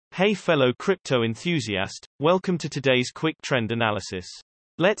Hey fellow crypto enthusiast, welcome to today's quick trend analysis.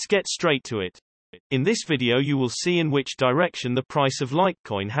 Let's get straight to it. In this video you will see in which direction the price of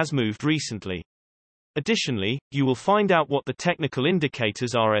Litecoin has moved recently. Additionally, you will find out what the technical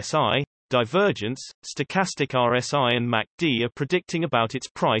indicators RSI, divergence, stochastic RSI and MACD are predicting about its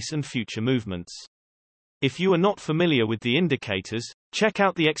price and future movements. If you are not familiar with the indicators, check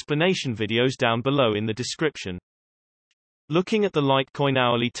out the explanation videos down below in the description. Looking at the Litecoin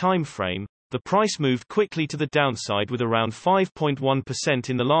hourly time frame, the price moved quickly to the downside with around 5.1%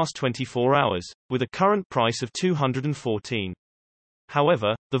 in the last 24 hours, with a current price of 214.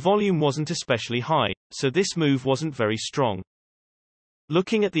 However, the volume wasn't especially high, so this move wasn't very strong.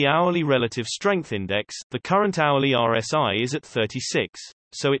 Looking at the hourly relative strength index, the current hourly RSI is at 36,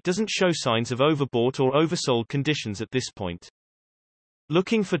 so it doesn't show signs of overbought or oversold conditions at this point.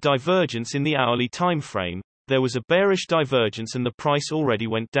 Looking for divergence in the hourly time frame, there was a bearish divergence and the price already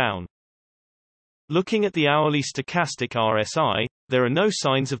went down. Looking at the hourly stochastic RSI, there are no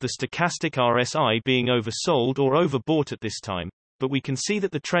signs of the stochastic RSI being oversold or overbought at this time, but we can see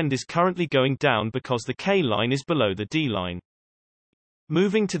that the trend is currently going down because the K line is below the D line.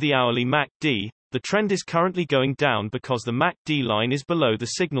 Moving to the hourly MACD, the trend is currently going down because the MACD line is below the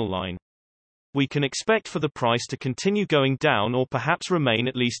signal line. We can expect for the price to continue going down or perhaps remain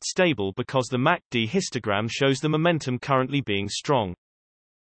at least stable because the MACD histogram shows the momentum currently being strong.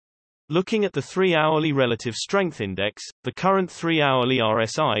 Looking at the 3-hourly relative strength index, the current 3-hourly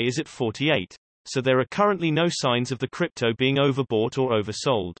RSI is at 48, so there are currently no signs of the crypto being overbought or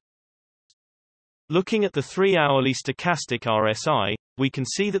oversold. Looking at the 3-hourly stochastic RSI, we can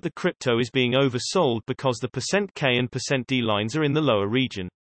see that the crypto is being oversold because the %K and %D lines are in the lower region.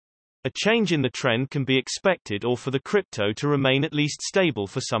 A change in the trend can be expected or for the crypto to remain at least stable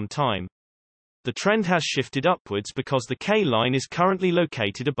for some time. The trend has shifted upwards because the K line is currently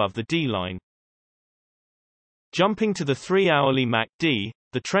located above the D line. Jumping to the 3-hourly MACD,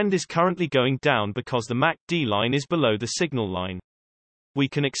 the trend is currently going down because the MACD line is below the signal line. We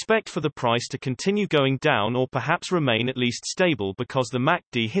can expect for the price to continue going down or perhaps remain at least stable because the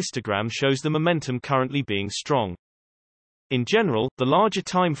MACD histogram shows the momentum currently being strong. In general, the larger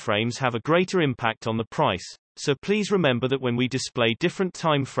time frames have a greater impact on the price, so please remember that when we display different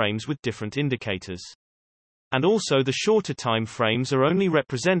time frames with different indicators. And also the shorter time frames are only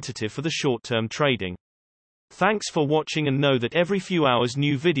representative for the short-term trading. Thanks for watching and know that every few hours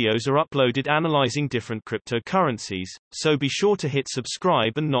new videos are uploaded analyzing different cryptocurrencies, so be sure to hit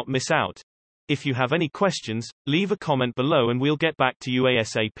subscribe and not miss out. If you have any questions, leave a comment below and we'll get back to you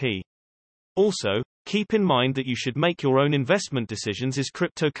ASAP. Also, keep in mind that you should make your own investment decisions as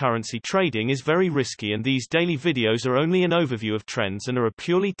cryptocurrency trading is very risky and these daily videos are only an overview of trends and are a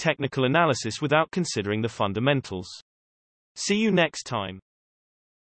purely technical analysis without considering the fundamentals. See you next time.